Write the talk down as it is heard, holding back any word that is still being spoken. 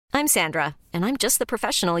I'm Sandra, and I'm just the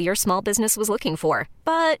professional your small business was looking for.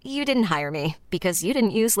 But you didn't hire me because you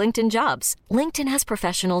didn't use LinkedIn Jobs. LinkedIn has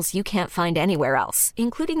professionals you can't find anywhere else,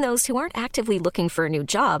 including those who aren't actively looking for a new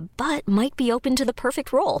job, but might be open to the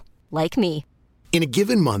perfect role, like me. In a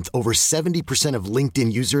given month, over 70% of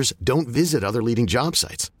LinkedIn users don't visit other leading job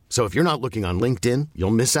sites. So if you're not looking on LinkedIn,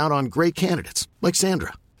 you'll miss out on great candidates like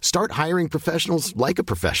Sandra. Start hiring professionals like a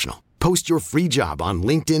professional. Post your free job on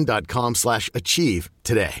linkedin.com/achieve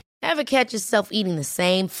today. Ever catch yourself eating the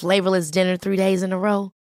same flavorless dinner 3 days in a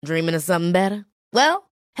row? Dreaming of something better?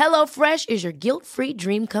 Well, HelloFresh is your guilt-free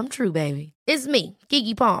dream come true, baby. It's me,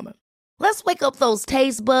 Keke Palmer. Let's wake up those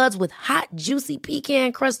taste buds with hot, juicy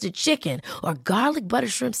pecan-crusted chicken or garlic butter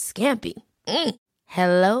shrimp scampi.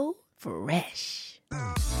 Hello Fresh.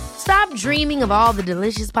 Stop dreaming of all the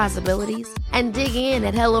delicious possibilities and dig in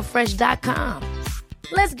at HelloFresh.com.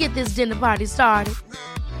 Let's get this dinner party started.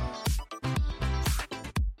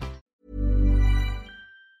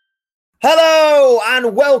 Hello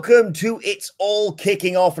and welcome to It's All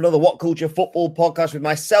Kicking Off, another What Culture Football podcast with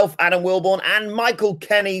myself, Adam Wilborn, and Michael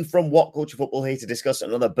Kenny from What Culture Football, here to discuss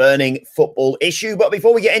another burning football issue. But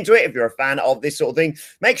before we get into it, if you're a fan of this sort of thing,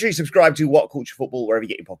 make sure you subscribe to What Culture Football wherever you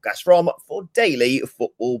get your podcasts from for daily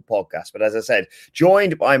football podcasts. But as I said,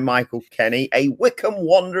 joined by Michael Kenny, a Wycombe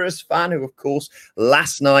Wanderers fan who, of course,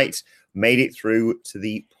 last night made it through to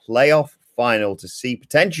the playoff final to see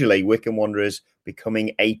potentially Wycombe Wanderers becoming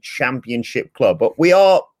a championship club. But we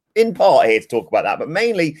are in part here to talk about that, but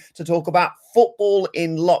mainly to talk about football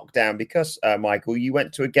in lockdown because, Michael, you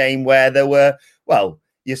went to a game where there were, well,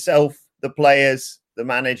 yourself, the players, the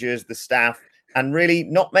managers, the staff, and really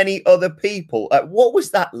not many other people. What was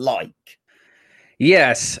that like?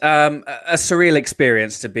 Yes, a surreal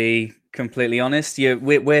experience, to be completely honest.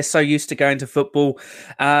 We're so used to going to football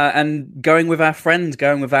and going with our friends,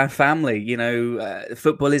 going with our family. You know,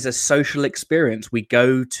 football is a social experience. We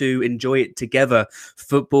go to enjoy it together.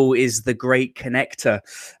 Football is the great connector,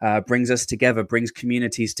 brings us together, brings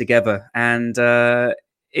communities together. And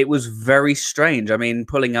it was very strange. I mean,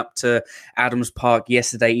 pulling up to Adams Park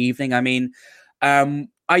yesterday evening, I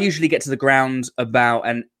usually get to the ground about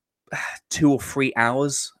 2 or 3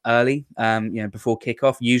 hours early, before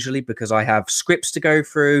kickoff, usually because I have scripts to go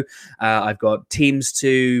through. I've got teams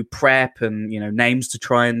to prep and, names to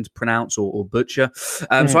try and pronounce or butcher. So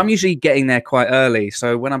I'm usually getting there quite early.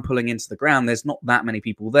 So when I'm pulling into the ground, there's not that many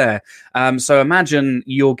people there. So imagine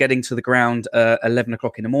you're getting to the ground 11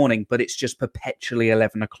 o'clock in the morning, but it's just perpetually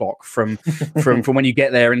 11 o'clock from when you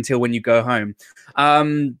get there until when you go home.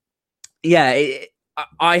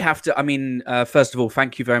 I have to, first of all,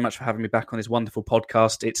 thank you very much for having me back on this wonderful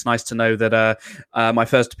podcast. It's nice to know that my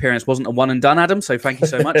first appearance wasn't a one and done, Adam. So thank you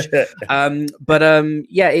so much. It's one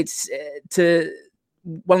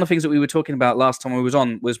of the things that we were talking about last time I was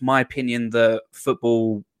on was my opinion that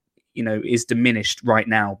football, is diminished right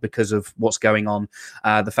now because of what's going on.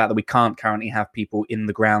 The fact that we can't currently have people in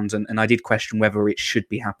the ground. And I did question whether it should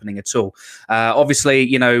be happening at all. Obviously,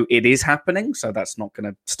 it is happening, so that's not going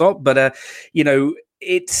to stop. But,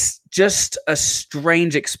 it's just a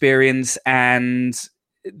strange experience. And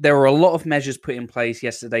there were a lot of measures put in place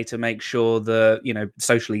yesterday to make sure that,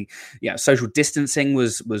 social distancing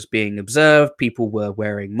was being observed. People were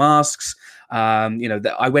wearing masks.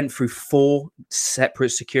 I went through 4 separate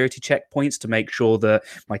security checkpoints to make sure that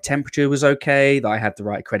my temperature was okay, that I had the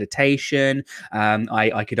right accreditation.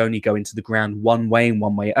 I could only go into the ground one way and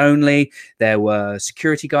one way only. There were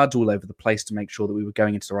security guards all over the place to make sure that we were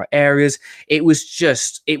going into the right areas. It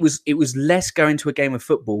was less going to a game of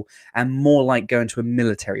football and more like going to a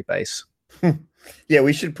military base. Yeah,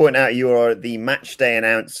 we should point out you are the match day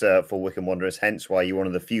announcer for Wycombe Wanderers, hence why you're one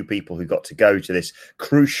of the few people who got to go to this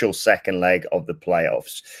crucial second leg of the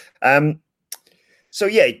playoffs.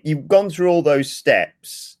 You've gone through all those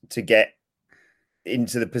steps to get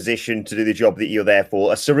into the position to do the job that you're there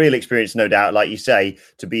for. A surreal experience, no doubt, like you say,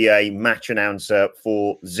 to be a match announcer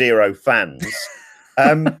for 0 fans.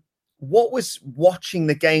 What was watching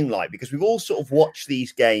the game like? Because we've all sort of watched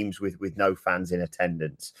these games with no fans in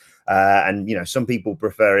attendance. Some people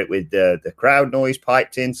prefer it with the crowd noise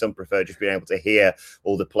piped in. Some prefer just being able to hear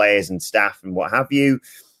all the players and staff and what have you.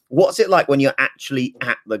 What's it like when you're actually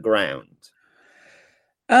at the ground?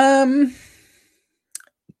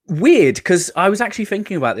 Weird, because I was actually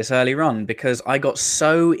thinking about this earlier on because I got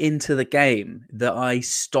so into the game that I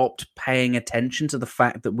stopped paying attention to the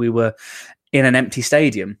fact that we were in an empty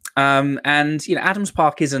stadium. Adams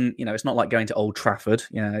Park isn't, it's not like going to Old Trafford.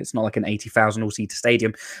 It's not like an 80,000 all-seater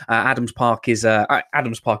stadium. Adams Park is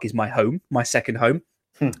my home, my second home.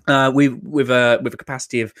 With a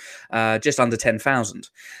capacity of just under 10,000.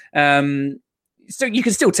 So you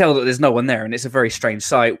can still tell that there's no one there, and it's a very strange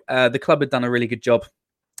sight. The club had done a really good job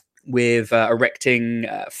with erecting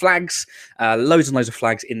flags, loads and loads of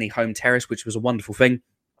flags in the home terrace, which was a wonderful thing.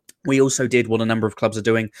 We also did what a number of clubs are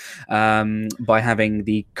doing by having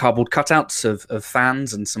the cardboard cutouts of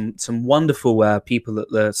fans, and some wonderful people,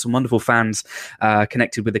 some wonderful fans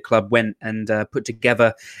connected with the club went and put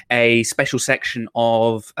together a special section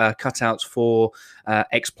of cutouts for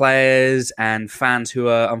ex-players and fans who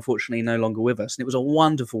are unfortunately no longer with us. And it was a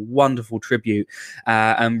wonderful, wonderful tribute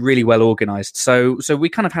and really well organised. So we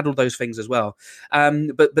kind of had all those things as well.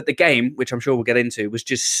 But the game, which I'm sure we'll get into, was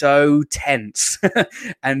just so tense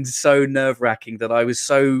and so nerve-wracking that I was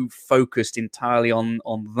so focused entirely on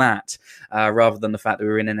that rather than the fact that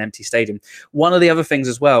we were in an empty stadium. One of the other things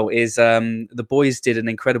as well is the boys did an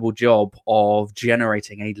incredible job of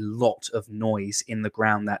generating a lot of noise in the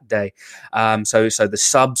ground that day. So the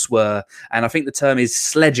subs were, and I think the term is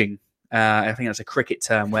sledging. I think that's a cricket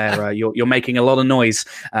term where you're making a lot of noise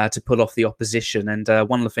to put off the opposition. And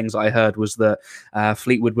one of the things I heard was that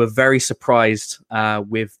Fleetwood were very surprised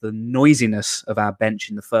with the noisiness of our bench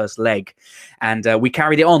in the first leg. And we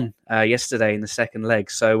carried it on yesterday in the second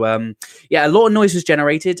leg. So, a lot of noise was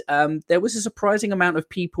generated. There was a surprising amount of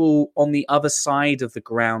people on the other side of the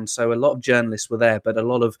ground. So a lot of journalists were there, but a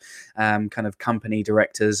lot of kind of company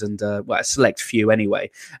directors and a select few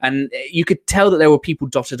anyway. And you could tell that there were people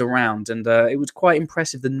dotted around. And it was quite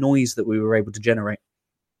impressive, the noise that we were able to generate.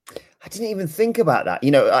 I didn't even think about that.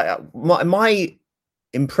 My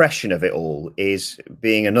impression of it all is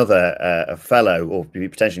being another a fellow, or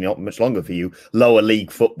potentially not much longer for you, lower league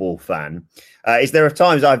football fan. Is there are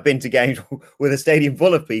times I've been to games with a stadium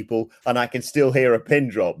full of people and I can still hear a pin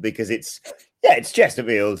drop because it's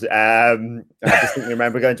Chesterfield. I distinctly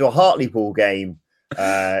remember going to a Hartlepool game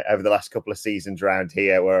over the last couple of seasons around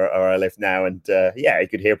here where I live now, and you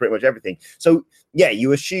could hear pretty much everything. So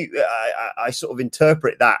you assume I sort of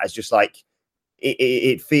interpret that as just like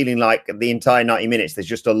it feeling like the entire 90 minutes there's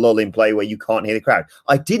just a lull in play where you can't hear the crowd.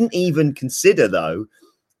 I didn't even consider though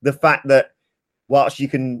the fact that whilst you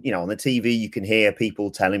can, on the TV you can hear people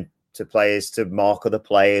telling to players to mark other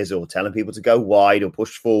players or telling people to go wide or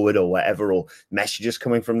push forward or whatever, or messages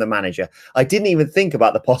coming from the manager. I didn't even think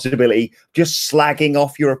about the possibility just slagging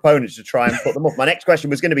off your opponents to try and put them off. My next question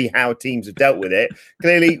was going to be how teams have dealt with it.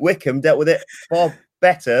 Clearly Wycombe dealt with it far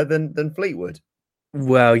better than Fleetwood.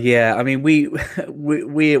 Well, yeah. I mean, we at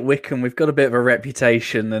Wycombe, we've got a bit of a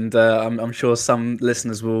reputation, and I'm sure some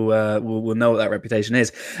listeners will know what that reputation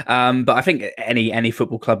is. But I think any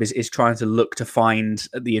football club is trying to look to find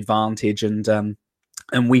the advantage, and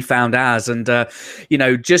we found ours. And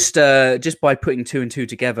just by putting two and two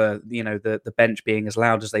together, the bench being as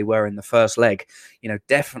loud as they were in the first leg,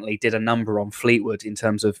 definitely did a number on Fleetwood in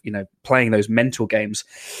terms of playing those mental games.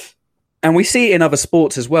 And we see it in other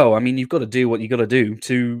sports as well. I mean, you've got to do what you got to do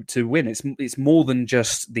to win. It's more than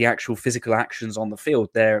just the actual physical actions on the field.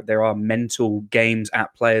 There are mental games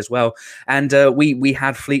at play as well. And we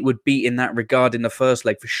had Fleetwood beat in that regard in the first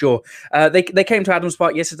leg for sure. They came to Adams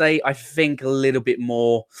Park yesterday, I think, a little bit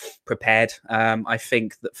more prepared. I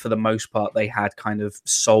think that for the most part they had kind of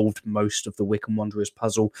solved most of the Wycombe Wanderers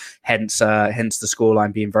puzzle. Hence the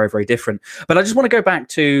scoreline being very, very different. But I just want to go back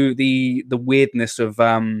to the weirdness of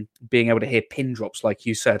being able to hear pin drops, like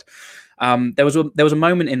you said. There was a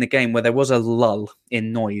moment in the game where there was a lull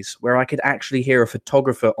in noise where I could actually hear a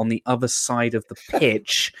photographer on the other side of the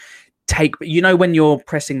pitch take, when you're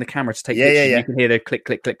pressing the camera to take pictures, you can hear the click,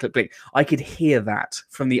 click, click, click, click. I could hear that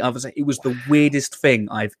from the other side. It was the weirdest thing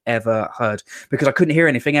I've ever heard because I couldn't hear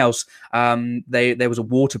anything else. There was a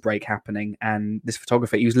water break happening, and this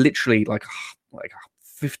photographer, he was literally like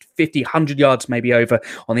 50, 100 yards maybe over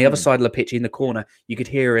on the other side of the pitch in the corner. You could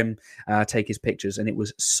hear him take his pictures, and it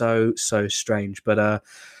was so strange. But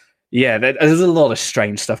there's a lot of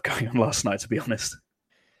strange stuff going on last night, to be honest.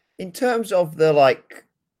 In terms of the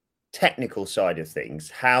technical side of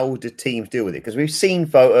things, how do teams deal with it? Because we've seen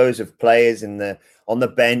photos of players on the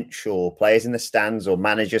bench, or players in the stands, or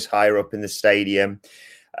managers higher up in the stadium.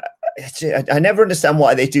 I never understand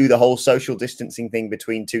why they do the whole social distancing thing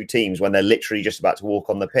between two teams when they're literally just about to walk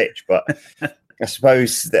on the pitch. But I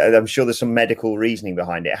suppose I'm sure there's some medical reasoning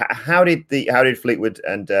behind it. How did Fleetwood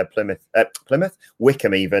and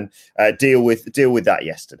Wycombe even deal with that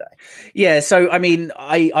yesterday? Yeah, so I mean,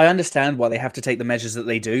 I understand why they have to take the measures that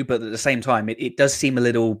they do, but at the same time, it does seem a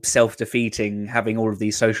little self-defeating having all of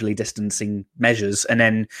these socially distancing measures, and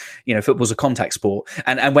then football's a contact sport,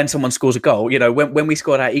 and when someone scores a goal, when we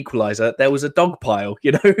scored our equaliser, there was a dog pile,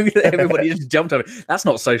 everybody just jumped over. That's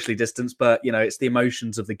not socially distanced, but it's the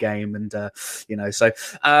emotions of the game, and So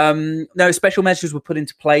no special measures were put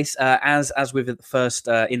into place as with the first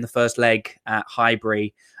in the first leg at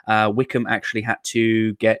Highbury. Wycombe actually had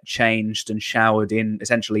to get changed and showered in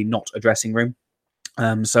essentially not a dressing room.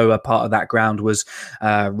 So a part of that ground was,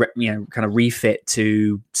 kind of refit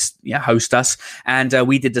to host us, and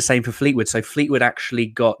we did the same for Fleetwood. So Fleetwood actually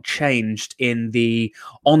got changed in the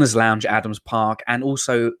Honours Lounge at Adams Park, and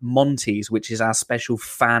also Monty's, which is our special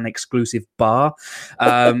fan exclusive bar.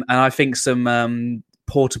 And I think some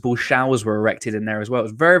portable showers were erected in there as well. It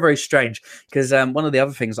was very, very strange because one of the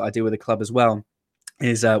other things that I do with the club as well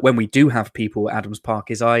is when we do have people at Adams Park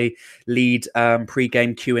is I lead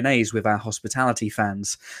pre-game Q&As with our hospitality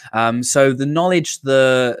fans. So the knowledge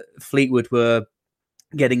the Fleetwood were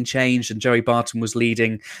getting changed and Joey Barton was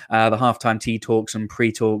leading the halftime tea talks and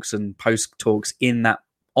pre-talks and post-talks in that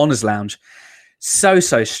Honours Lounge. So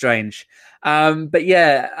strange. But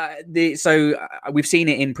yeah, we've seen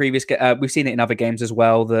it in we've seen it in other games as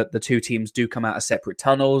well. The two teams do come out of separate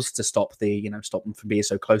tunnels to stop stop them from being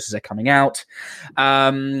so close as they're coming out.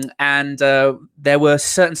 And there were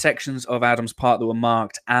certain sections of Adams Park that were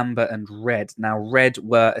marked amber and red. Now, red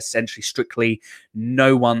were essentially strictly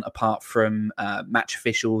no one apart from match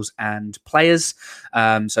officials and players.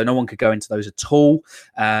 So no one could go into those at all.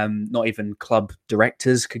 Not even club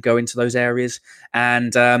directors could go into those areas.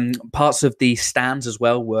 And parts of the stands as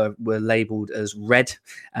well were labelled as red.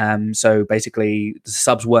 So basically, the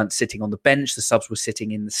subs weren't sitting on the bench. The subs were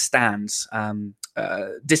sitting in the stands,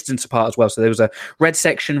 distance apart as well. So there was a red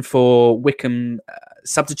section for Wycombe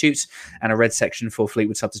substitutes and a red section for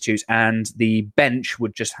Fleetwood substitutes. And the bench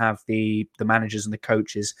would just have the managers and the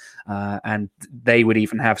coaches. And they would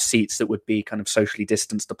even have seats that would be kind of socially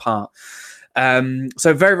distanced apart.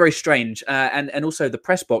 So very, very strange. And also the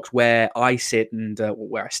press box where I sit and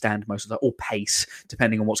where I stand most of the time, or pace,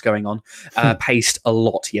 depending on what's going on, paced a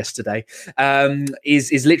lot yesterday,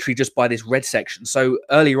 is literally just by this red section. So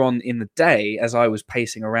earlier on in the day, as I was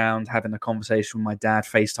pacing around, having a conversation with my dad,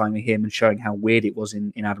 FaceTiming him and showing how weird it was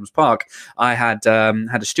in Adams Park, I had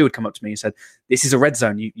a steward come up to me and said, "This is a red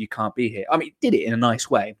zone. You can't be here." I mean, did it in a nice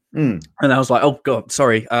way. And I was like, "Oh God,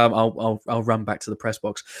 sorry. I'll run back to the press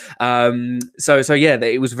box." So yeah,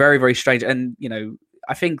 it was very, very strange. And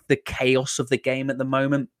I think the chaos of the game at the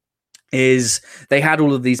moment is they had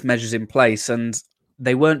all of these measures in place and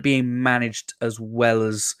they weren't being managed as well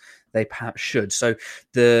as they perhaps should. So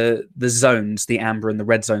the zones, the amber and the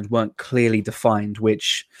red zones, weren't clearly defined.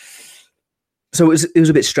 So it was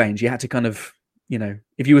a bit strange. You had to kind of,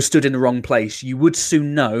 if you were stood in the wrong place, you would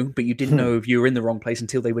soon know, but you didn't know if you were in the wrong place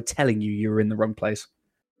until they were telling you were in the wrong place.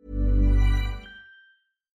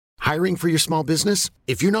 Hiring for your small business?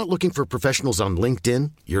 If you're not looking for professionals on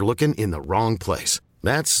LinkedIn, you're looking in the wrong place.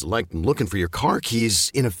 That's like looking for your car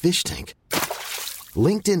keys in a fish tank.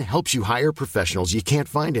 LinkedIn helps you hire professionals you can't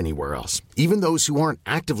find anywhere else, even those who aren't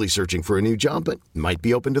actively searching for a new job but might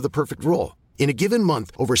be open to the perfect role. In a given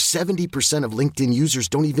month, over 70% of LinkedIn users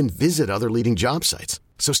don't even visit other leading job sites.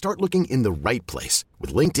 So start looking in the right place.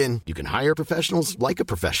 With LinkedIn, you can hire professionals like a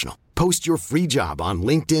professional. Post your free job on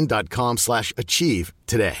linkedin.com/achieve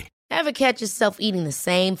today. Ever catch yourself eating the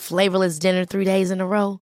same flavorless dinner 3 days in a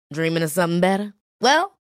row? Dreaming of something better?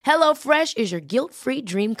 Well, HelloFresh is your guilt-free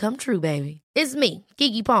dream come true, baby. It's me,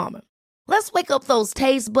 Keke Palmer. Let's wake up those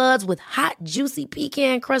taste buds with hot, juicy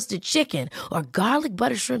pecan-crusted chicken or garlic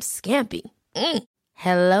butter shrimp scampi.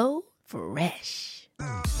 Hello Fresh.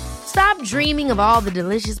 Stop dreaming of all the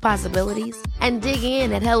delicious possibilities and dig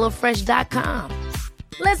in at HelloFresh.com.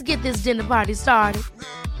 Let's get this dinner party started.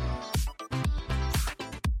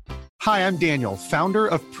 Hi, I'm Daniel, founder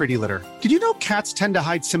of Pretty Litter. Did you know cats tend to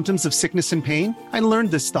hide symptoms of sickness and pain? I learned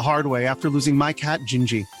this the hard way after losing my cat,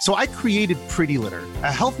 Gingy. So I created Pretty Litter,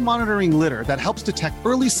 a health monitoring litter that helps detect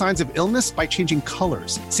early signs of illness by changing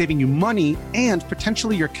colors, saving you money and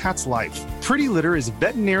potentially your cat's life. Pretty Litter is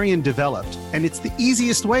veterinarian developed, and it's the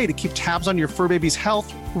easiest way to keep tabs on your fur baby's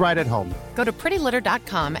health right at home. Go to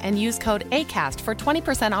prettylitter.com and use code ACAST for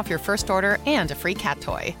 20% off your first order and a free cat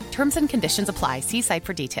toy. Terms and conditions apply. See site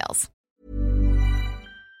for details.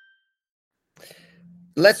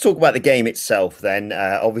 Let's talk about the game itself then.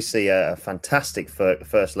 Obviously, a fantastic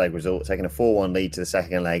first leg result, taking a 4-1 lead to the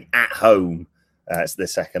second leg at home. It's the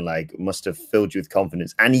second leg. Must have filled you with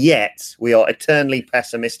confidence. And yet, we are eternally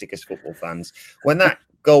pessimistic as football fans. When that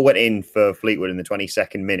goal went in for Fleetwood in the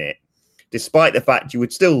 22nd minute, despite the fact you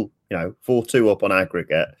would still, 4-2 up on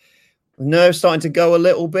aggregate, nerves starting to go a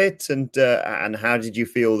little bit. And how did you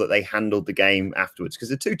feel that they handled the game afterwards? Because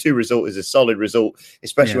the 2-2 result is a solid result,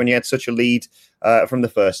 especially when you had such a lead from the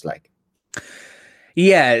first leg.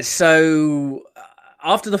 Yeah, so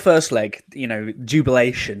after the first leg,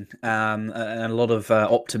 jubilation, and a lot of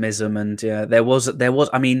optimism, and there was.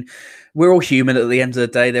 I mean, we're all human at the end of the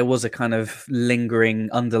day. There was a kind of lingering,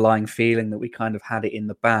 underlying feeling that we kind of had it in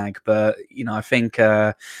the bag, but I think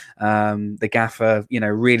the gaffer,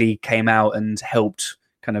 really came out and helped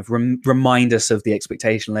kind of remind us of the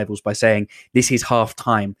expectation levels by saying this is half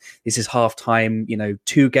time. This is half time.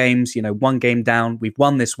 2 games. 1 game down. We've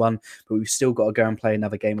won this one, but we've still got to go and play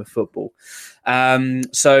another game of football.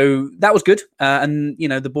 So that was good. And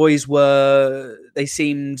the boys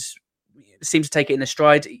seemed to take it in a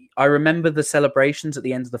stride. I remember the celebrations at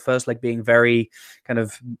the end of the first leg being very kind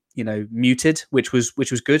of muted, which was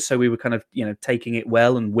good. So we were kind of taking it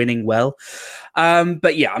well and winning well.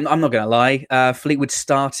 But yeah, I'm not going to lie. Fleetwood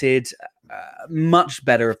started much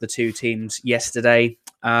better of the two teams yesterday.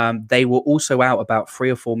 They were also out about 3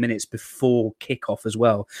 or 4 minutes before kickoff as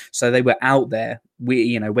well. So they were out there.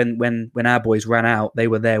 When our boys ran out, they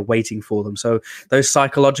were there waiting for them. So those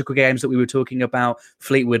psychological games that we were talking about,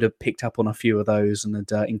 Fleetwood have picked up on a few of those and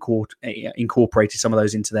had incorporated some of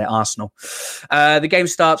those into their arsenal. The game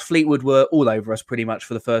starts. Fleetwood were all over us pretty much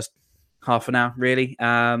for the first half an hour, really.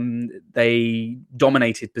 They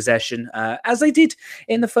dominated possession, as they did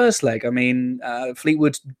in the first leg. I mean,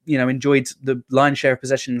 Fleetwood, enjoyed the lion's share of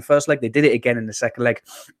possession in the first leg. They did it again in the second leg.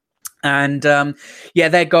 And,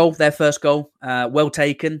 their first goal, well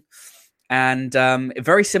taken. And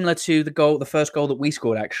very similar to the first goal that we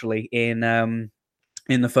scored, actually, in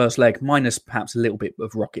the first leg, minus perhaps a little bit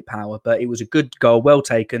of rocket power. But it was a good goal, well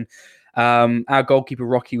taken. Our goalkeeper,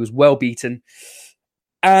 Rocky, was well beaten.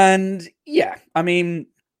 And yeah, I mean,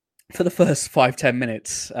 for the first 5-10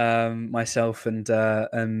 minutes, myself and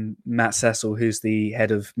Matt Cecil, who's the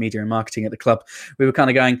head of media and marketing at the club, we were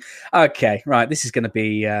kind of going, okay, right, this is going to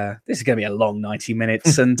be a long 90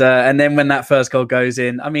 minutes. and then when that first goal goes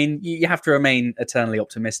in, I mean, you have to remain eternally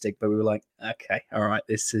optimistic. But we were like, okay, all right,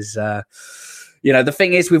 this is. The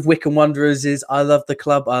thing is with Wycombe Wanderers is I love the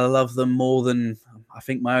club. I love them more than I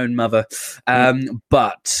think my own mother.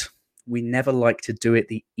 But we never like to do it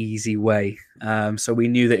the easy way. So we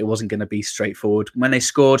knew that it wasn't going to be straightforward. When they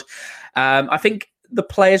scored, I think the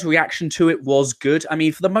players' reaction to it was good. I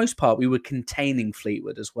mean, for the most part, we were containing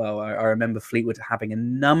Fleetwood as well. I remember Fleetwood having a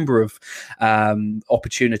number of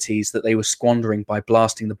opportunities that they were squandering by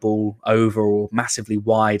blasting the ball over or massively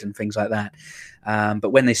wide and things like that. But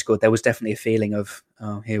when they scored, there was definitely a feeling of,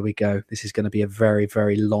 oh, here we go. This is going to be a very,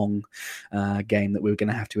 very long game that we're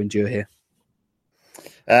going to have to endure here.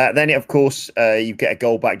 Then, of course, you get a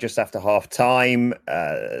goal back just after half time.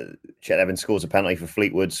 Chet Evans scores a penalty for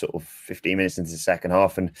Fleetwood sort of 15 minutes into the second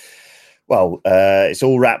half. And, well, it's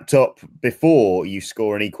all wrapped up before you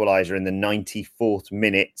score an equaliser in the 94th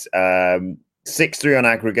minute. 6-3 on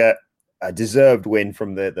aggregate, a deserved win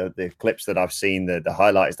from the clips that I've seen, the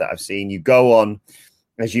highlights that I've seen. You go on,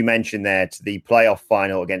 as you mentioned there, to the playoff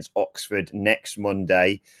final against Oxford next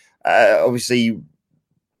Monday. Obviously,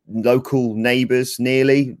 local neighbours,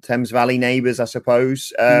 nearly Thames Valley neighbours, I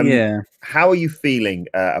suppose. How are you feeling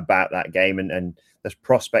about that game and the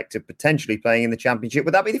prospect of potentially playing in the Championship?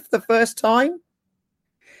 Would that be for the first time?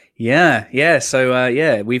 Yeah.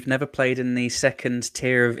 So, we've never played in the second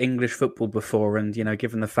tier of English football before. And,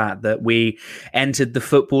 given the fact that we entered the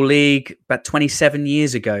Football League about 27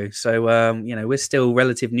 years ago. So, we're still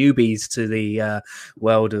relative newbies to the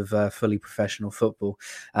world of fully professional football.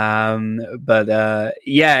 It's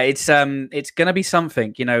going to be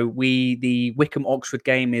something. The Wycombe Oxford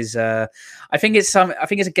game is, I think it's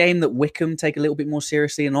a game that Wycombe take a little bit more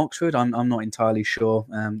seriously than Oxford. I'm not entirely sure.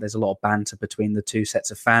 There's a lot of banter between the two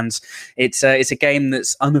sets of fans. It's a game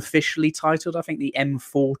that's unofficially titled, I think, the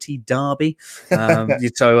M40 Derby.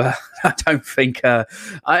 So I don't think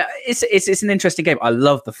it's an interesting game. I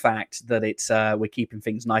love the fact that we're keeping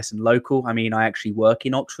things nice and local. I mean, I actually work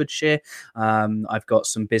in Oxfordshire. I've got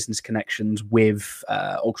some business connections with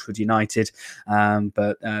Oxford United,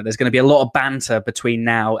 but there's going to be a lot of banter between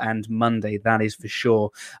now and Monday. That is for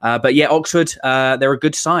sure. But yeah, Oxford, they're a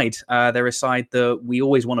good side. They're a side that we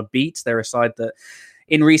always want to beat. They're a side that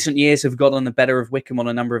in recent years have got on the better of Wycombe on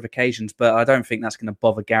a number of occasions, but I don't think that's going to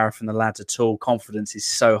bother Gareth and the lads at all. Confidence is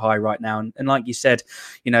so high right now. And like you said,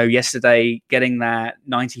 yesterday, getting that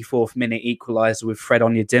 94th minute equaliser with Fred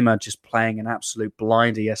Onyedinma just playing an absolute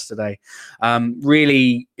blinder yesterday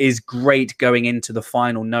really is great going into the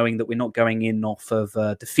final, knowing that we're not going in off of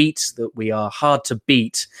defeats, that we are hard to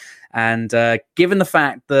beat. And given the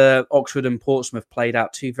fact that Oxford and Portsmouth played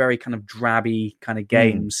out two very kind of drabby kind of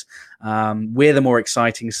games, we're the more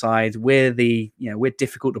exciting side. We're we're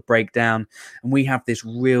difficult to break down, and we have this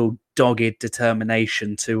real dogged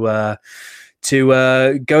determination to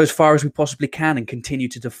go as far as we possibly can and continue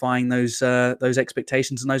to define those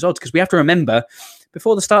expectations and those odds. Because we have to remember,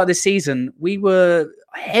 before the start of this season, we were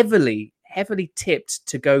heavily tipped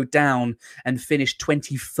to go down and finish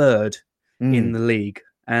 23rd in the league.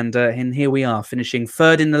 And here we are, finishing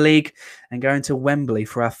 3rd in the league and going to Wembley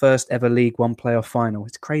for our first ever League One playoff final.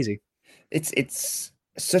 It's crazy. It's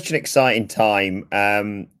such an exciting time.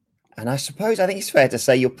 And I think it's fair to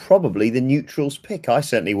say you're probably the neutrals pick. I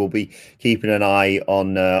certainly will be keeping an eye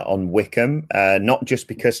on Wycombe, not just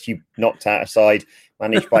because you knocked out a side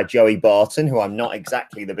managed by Joey Barton, who I'm not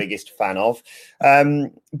exactly the biggest fan of,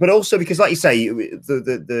 but also because, like you say,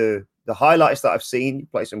 the highlights that I've seen, you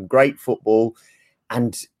play some great football,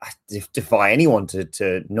 and I defy anyone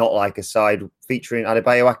to not like a side featuring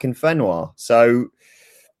Adebayo Akinfenwa. So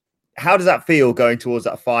how does that feel going towards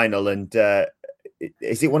that final? And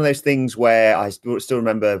is it one of those things where I still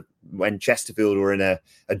remember when Chesterfield were in a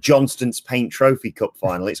Johnston's Paint Trophy Cup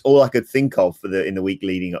final? It's all I could think of in the week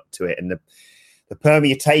leading up to it, and the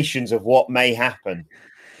permutations of what may happen.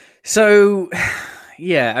 So,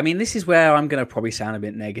 yeah, I mean, this is where I'm going to probably sound a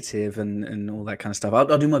bit negative and all that kind of stuff.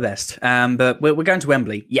 I'll do my best. But we're going to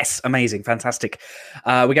Wembley. Yes, amazing, fantastic.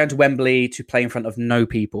 We're going to Wembley to play in front of no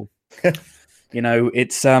people.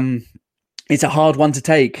 It's a hard one to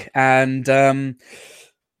take, and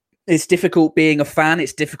it's difficult being a fan.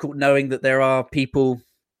 It's difficult knowing that there are people,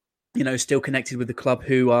 still connected with the club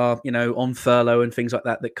who are, on furlough and things like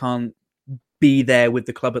that can't be there with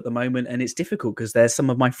the club at the moment. And it's difficult because they're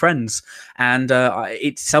some of my friends, and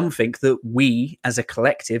it's something that we as a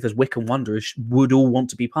collective, as Wycombe Wanderers, would all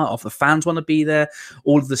want to be part of. The fans want to be there,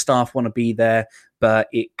 all of the staff want to be there, but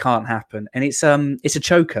it can't happen. And it's a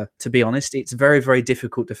choker, to be honest. It's very, very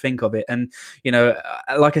difficult to think of it. And,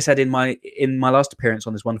 like I said in my last appearance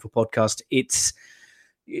on this wonderful podcast,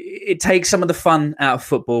 it takes some of the fun out of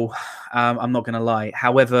football. I'm not going to lie.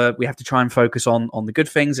 However, we have to try and focus on the good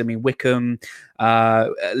things. I mean, Wycombe,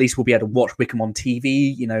 at least we'll be able to watch Wycombe on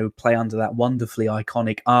TV, play under that wonderfully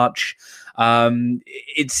iconic arch.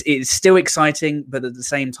 It's still exciting, but at the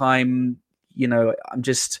same time, I'm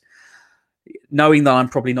just knowing that I'm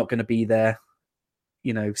probably not going to be there,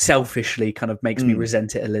 selfishly kind of makes me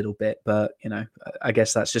resent it a little bit. But, I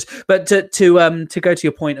guess that's just, but to go to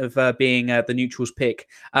your point of being the neutrals pick,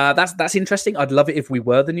 that's interesting. I'd love it if we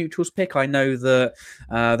were the neutrals pick. I know that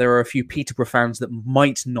there are a few Peterborough fans that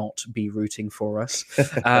might not be rooting for us.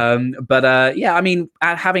 But yeah, I mean,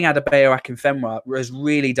 having Adebayo Akinfenwa has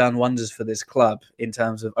really done wonders for this club in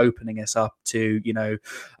terms of opening us up to,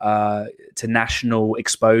 to national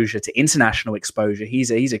exposure, to international exposure. He's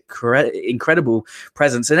incredible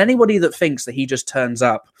presence, and anybody that thinks that he just turns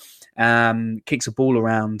up, kicks a ball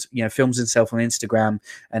around, films himself on Instagram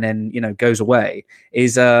and then goes away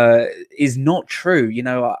is not true.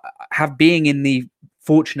 Being in the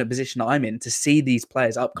fortunate position that I'm in to see these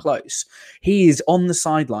players up close, he is on the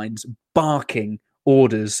sidelines barking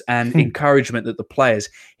orders and encouragement that the players.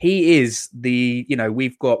 He is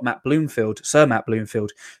we've got Sir Matt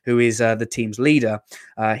Bloomfield, who is the team's leader.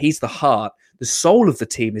 He's the heart. The soul of the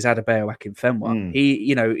team is Adebayo Akinfenwa.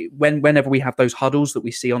 He, whenever we have those huddles that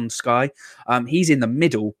we see on Sky, he's in the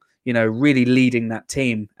middle, really leading that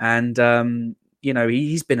team. And,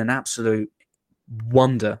 he's been an absolute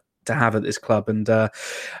wonder to have at this club. And,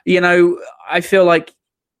 I feel like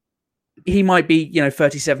he might be,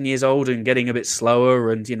 37 years old and getting a bit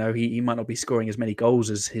slower, and he might not be scoring as many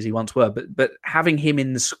goals as he once were. But having him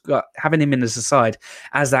in the side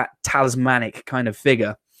as that talismanic kind of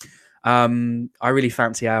figure, I really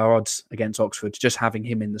fancy our odds against Oxford, just having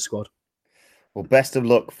him in the squad. Well, best of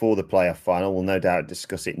luck for the playoff final. We'll no doubt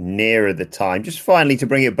discuss it nearer the time. Just finally, to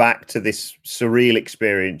bring it back to this surreal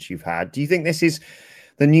experience you've had, do you think this is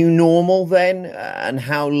the new normal then? And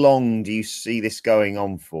how long do you see this going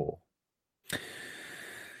on for?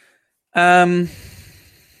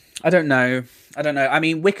 I don't know. I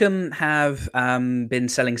mean, Wycombe have been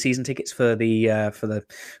selling season tickets for the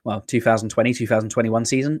 2020-2021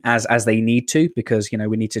 season as they need to, because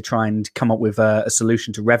we need to try and come up with a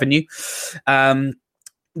solution to revenue. The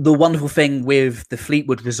wonderful thing with the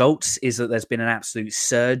Fleetwood results is that there's been an absolute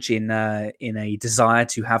surge in a desire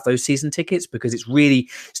to have those season tickets, because it's really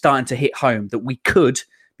starting to hit home that we could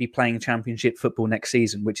be playing Championship football next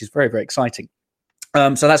season, which is very, very exciting.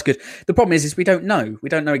 So that's good. The problem is we don't know. We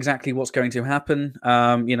don't know exactly what's going to happen.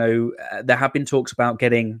 There have been talks about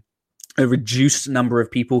getting a reduced number of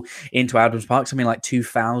people into Adams Park, something like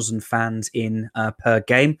 2,000 fans in per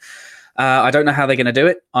game. I don't know how they're going to do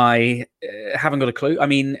it. I haven't got a clue. I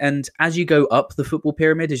mean, and as you go up the football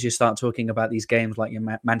pyramid, as you start talking about these games like your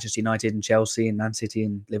Manchester United and Chelsea and Man City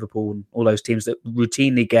and Liverpool and all those teams that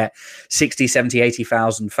routinely get 60, 70,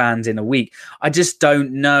 80,000 fans in a week, I just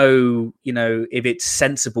don't know, if it's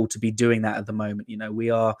sensible to be doing that at the moment. We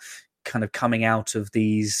are kind of coming out of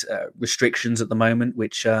these restrictions at the moment,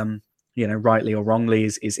 which, rightly or wrongly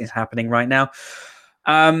is happening right now.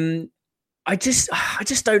 I just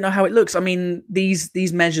don't know how it looks. I mean,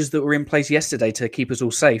 these measures that were in place yesterday to keep us all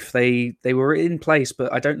safe, they were in place,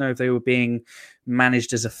 but I don't know if they were being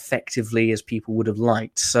managed as effectively as people would have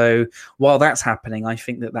liked. So while that's happening, I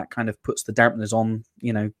think that kind of puts the dampeners on,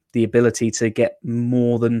 the ability to get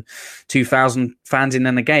more than 2,000 fans in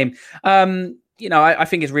a game. I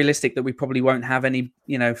think it's realistic that we probably won't have any,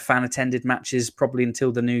 fan-attended matches probably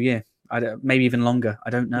until the new year. Maybe even longer. I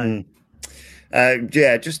don't know.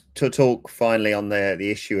 Just to talk finally on the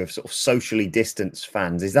issue of sort of socially distanced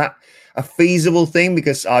fans. Is that a feasible thing?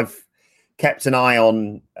 Because I've kept an eye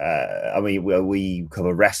on, we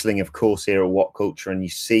cover wrestling, of course, here at What Culture, and you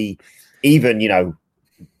see even,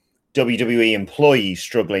 WWE employees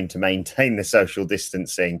struggling to maintain the social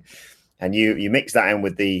distancing. And you mix that in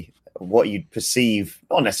with what you'd perceive,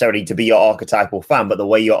 not necessarily to be your archetypal fan, but the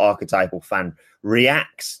way your archetypal fan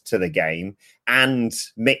reacts to the game, and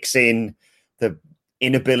mix in the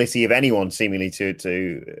inability of anyone seemingly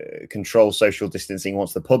to control social distancing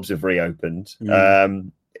once the pubs have reopened.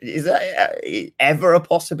 Is that ever a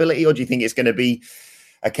possibility, or do you think it's going to be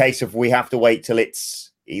a case of we have to wait till it's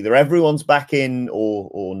either everyone's back in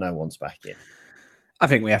or no one's back in? I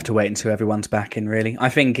think we have to wait until everyone's back in, really. I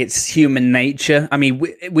think it's human nature. I mean,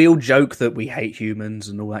 we all joke that we hate humans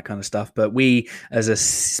and all that kind of stuff, but we, as a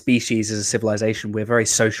species, as a civilization, we're very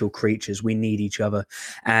social creatures. We need each other.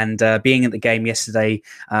 And being at the game yesterday,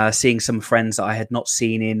 seeing some friends that I had not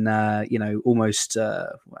seen in, almost,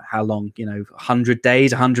 how long, 100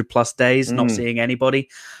 days, 100 plus days, not seeing anybody.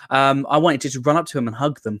 I wanted to just run up to them and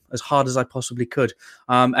hug them as hard as I possibly could.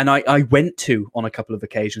 And I went to on a couple of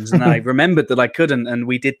occasions, and I remembered that I couldn't. And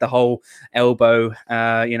we did the whole elbow,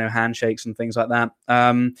 handshakes and things like that.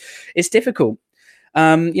 It's difficult,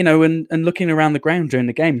 and looking around the ground during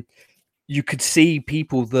the game, you could see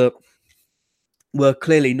people that were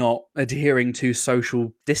clearly not adhering to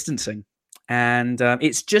social distancing. And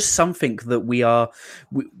it's just something that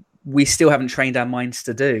we still haven't trained our minds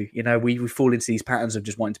to do. We fall into these patterns of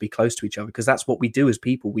just wanting to be close to each other, because that's what we do as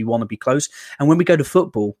people. We want to be close. And when we go to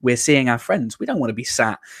football, we're seeing our friends. We don't want to be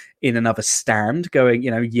sat in another stand going,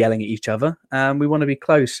 yelling at each other. We want to be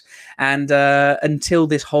close. And until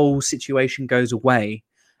this whole situation goes away,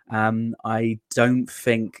 I don't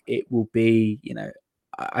think it will be,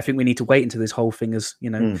 I think we need to wait until this whole thing is,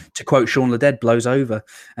 to quote Shaun the Dead, blows over.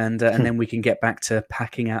 And then we can get back to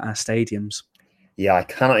packing out our stadiums. Yeah, I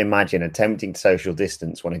cannot imagine attempting to social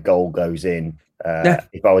distance when a goal goes in.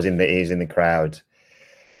 If I was in the crowd,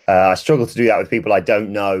 I struggle to do that with people I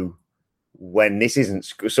don't know when this isn't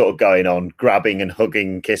sort of going on, grabbing and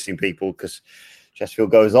hugging, kissing people, because Chesterfield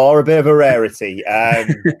goals are a bit of a rarity. I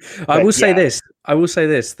will say this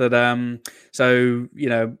that so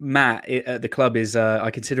Matt at the club is I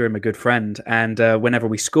consider him a good friend, and whenever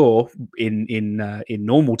we score in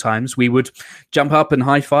normal times, we would jump up and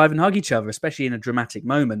high five and hug each other, especially in a dramatic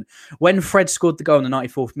moment. When Fred scored the goal in the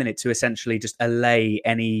 94th minute to essentially just allay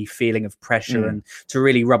any feeling of pressure and to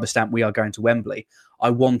really rubber stamp we are going to Wembley, I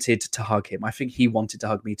wanted to hug him. I think he wanted to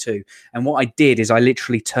hug me too. And what I did is I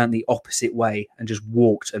literally turned the opposite way and just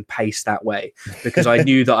walked and paced that way, because I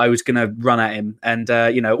knew that I was going to run at him. And,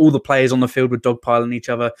 all the players on the field were dogpiling each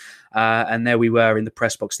other. And there we were in the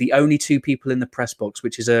press box, the only two people in the press box,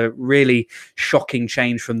 which is a really shocking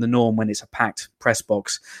change from the norm when it's a packed press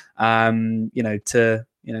box. To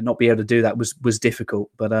not be able to do that was difficult.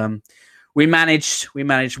 But we managed.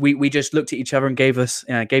 We just looked at each other and gave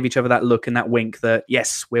each other that look and that wink that,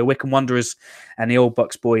 yes, we're Wycombe Wanderers and the Old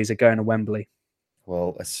Bucks boys are going to Wembley.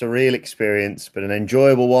 Well, a surreal experience, but an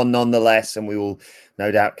enjoyable one nonetheless. And we will no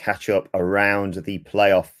doubt catch up around the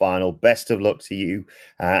playoff final. Best of luck to you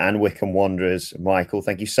and Wycombe Wanderers. Michael,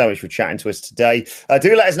 thank you so much for chatting to us today.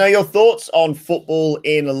 Do let us know your thoughts on football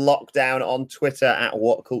in lockdown on Twitter at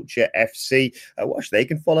WhatCultureFC. They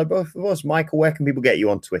can follow both of us. Michael, where can people get you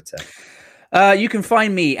on Twitter? You can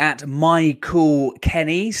find me at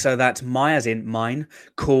MyCoolKenny. So that's my as in mine,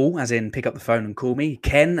 cool as in pick up the phone and call me,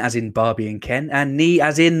 Ken as in Barbie and Ken, and knee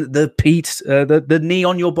as in the Pete, the knee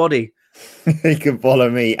on your body. You can follow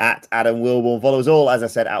me at Adam Wilborn. Follow us all, as I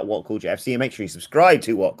said, at What Culture FC. And make sure you subscribe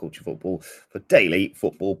to What Culture Football for daily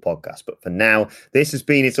football podcasts. But for now, this has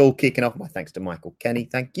been It's All Kicking Off. My thanks to Michael Kenny.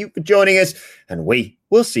 Thank you for joining us. And we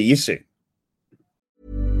will see you soon.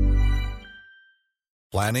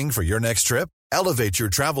 Planning for your next trip? Elevate your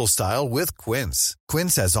travel style with Quince.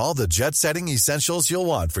 Quince has all the jet-setting essentials you'll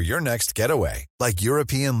want for your next getaway, like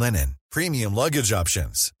European linen, premium luggage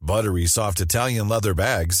options, buttery soft Italian leather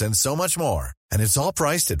bags, and so much more. And it's all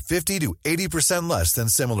priced at 50 to 80% less than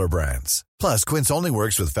similar brands. Plus, Quince only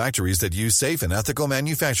works with factories that use safe and ethical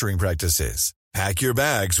manufacturing practices. Pack your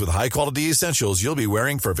bags with high-quality essentials you'll be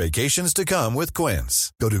wearing for vacations to come with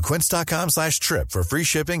Quince. Go to quince.com/trip for free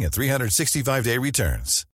shipping and 365-day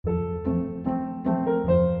returns.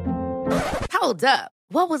 Hold up.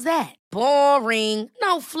 What was that? Boring.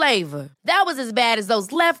 No flavor. That was as bad as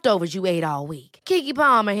those leftovers you ate all week. Keke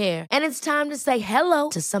Palmer here. And it's time to say hello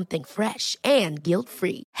to something fresh and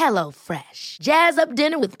guilt-free. HelloFresh. Jazz up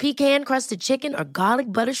dinner with pecan-crusted chicken or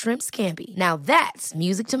garlic butter shrimp scampi. Now that's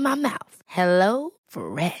music to my mouth.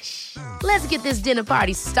 HelloFresh. Let's get this dinner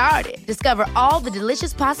party started. Discover all the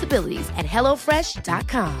delicious possibilities at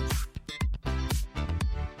HelloFresh.com.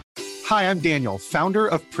 Hi, I'm Daniel, founder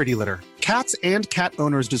of Pretty Litter. Cats and cat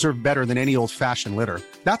owners deserve better than any old-fashioned litter.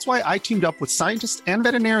 That's why I teamed up with scientists and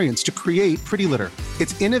veterinarians to create Pretty Litter.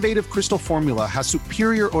 Its innovative crystal formula has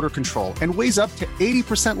superior odor control and weighs up to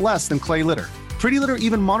 80% less than clay litter. Pretty Litter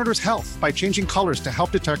even monitors health by changing colors to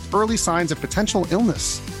help detect early signs of potential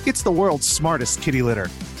illness. It's the world's smartest kitty litter.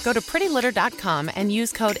 Go to prettylitter.com and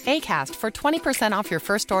use code ACAST for 20% off your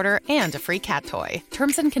first order and a free cat toy.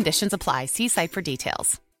 Terms and conditions apply. See site for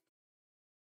details.